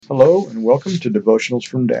Hello and welcome to Devotionals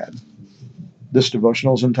from Dad. This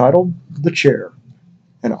devotional is entitled The Chair,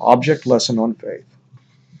 an object lesson on faith.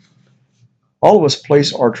 All of us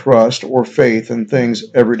place our trust or faith in things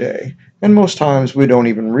every day, and most times we don't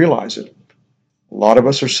even realize it. A lot of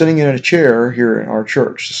us are sitting in a chair here in our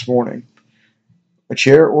church this morning. A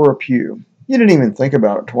chair or a pew. You didn't even think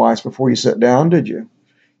about it twice before you sat down, did you?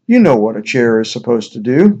 You know what a chair is supposed to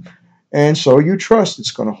do, and so you trust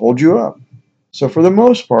it's going to hold you up. So for the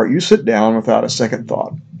most part, you sit down without a second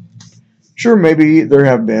thought. Sure, maybe there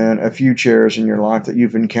have been a few chairs in your life that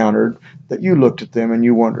you've encountered that you looked at them and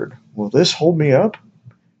you wondered, will this hold me up?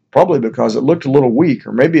 Probably because it looked a little weak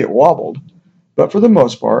or maybe it wobbled. But for the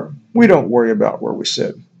most part, we don't worry about where we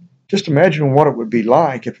sit. Just imagine what it would be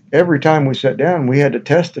like if every time we sat down we had to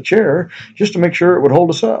test the chair just to make sure it would hold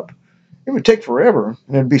us up. It would take forever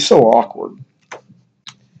and it'd be so awkward.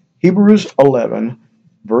 Hebrews 11,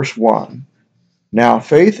 verse 1. Now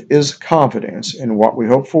faith is confidence in what we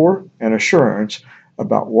hope for and assurance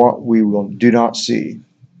about what we do not see.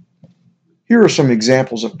 Here are some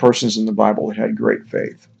examples of persons in the Bible that had great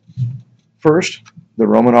faith. First, the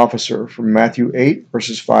Roman officer from Matthew 8,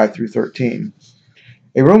 verses 5 through 13.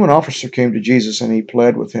 A Roman officer came to Jesus and he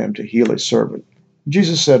pled with him to heal his servant.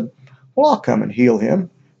 Jesus said, "Well, I'll come and heal him."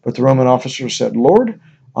 But the Roman officer said, "Lord,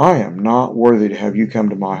 I am not worthy to have you come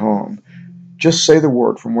to my home. Just say the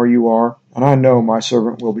word from where you are, and I know my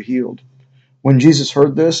servant will be healed." When Jesus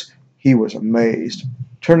heard this, he was amazed.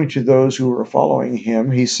 Turning to those who were following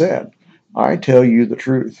him, he said, "I tell you the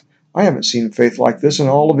truth. I haven't seen faith like this in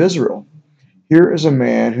all of Israel." Here is a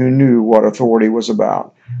man who knew what authority was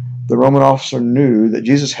about. The Roman officer knew that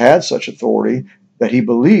Jesus had such authority that he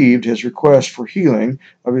believed his request for healing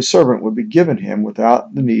of his servant would be given him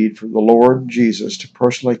without the need for the Lord Jesus to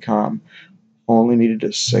personally come. Only needed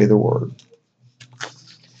to say the word.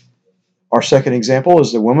 Our second example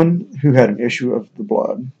is the woman who had an issue of the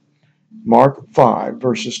blood. Mark 5,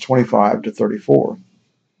 verses 25 to 34.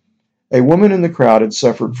 A woman in the crowd had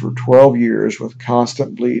suffered for 12 years with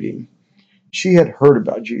constant bleeding. She had heard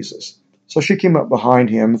about Jesus, so she came up behind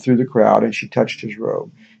him through the crowd and she touched his robe.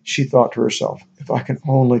 She thought to herself, "If I can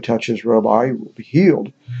only touch his robe, I will be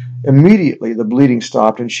healed." Immediately the bleeding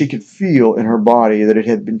stopped and she could feel in her body that it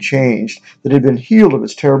had been changed, that it had been healed of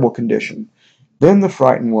its terrible condition. Then the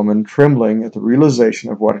frightened woman, trembling at the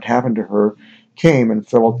realization of what had happened to her, came and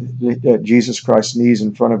fell at Jesus Christ's knees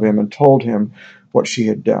in front of him and told him what she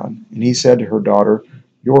had done. And he said to her, "Daughter,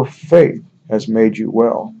 your faith has made you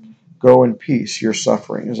well. Go in peace, your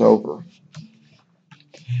suffering is over."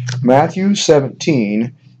 Matthew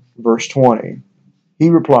 17, verse 20. He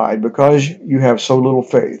replied, "Because you have so little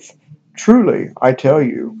faith. Truly, I tell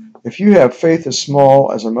you, if you have faith as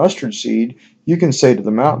small as a mustard seed, you can say to the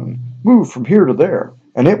mountain, 'Move from here to there,'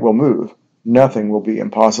 and it will move. Nothing will be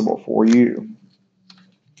impossible for you."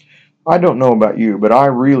 I don't know about you, but I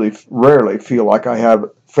really rarely feel like I have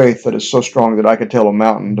faith that is so strong that I could tell a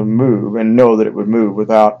mountain to move and know that it would move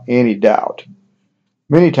without any doubt.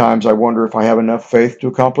 Many times I wonder if I have enough faith to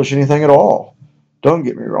accomplish anything at all. Don't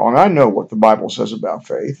get me wrong, I know what the Bible says about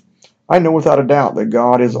faith. I know without a doubt that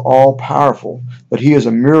God is all-powerful, that He is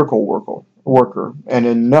a miracle worker,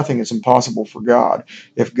 and nothing is impossible for God.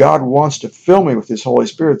 If God wants to fill me with His Holy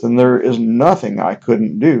Spirit, then there is nothing I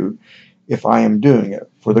couldn't do if I am doing it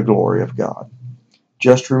for the glory of God.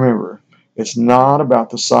 Just remember, it's not about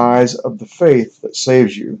the size of the faith that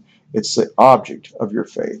saves you, it's the object of your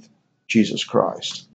faith, Jesus Christ.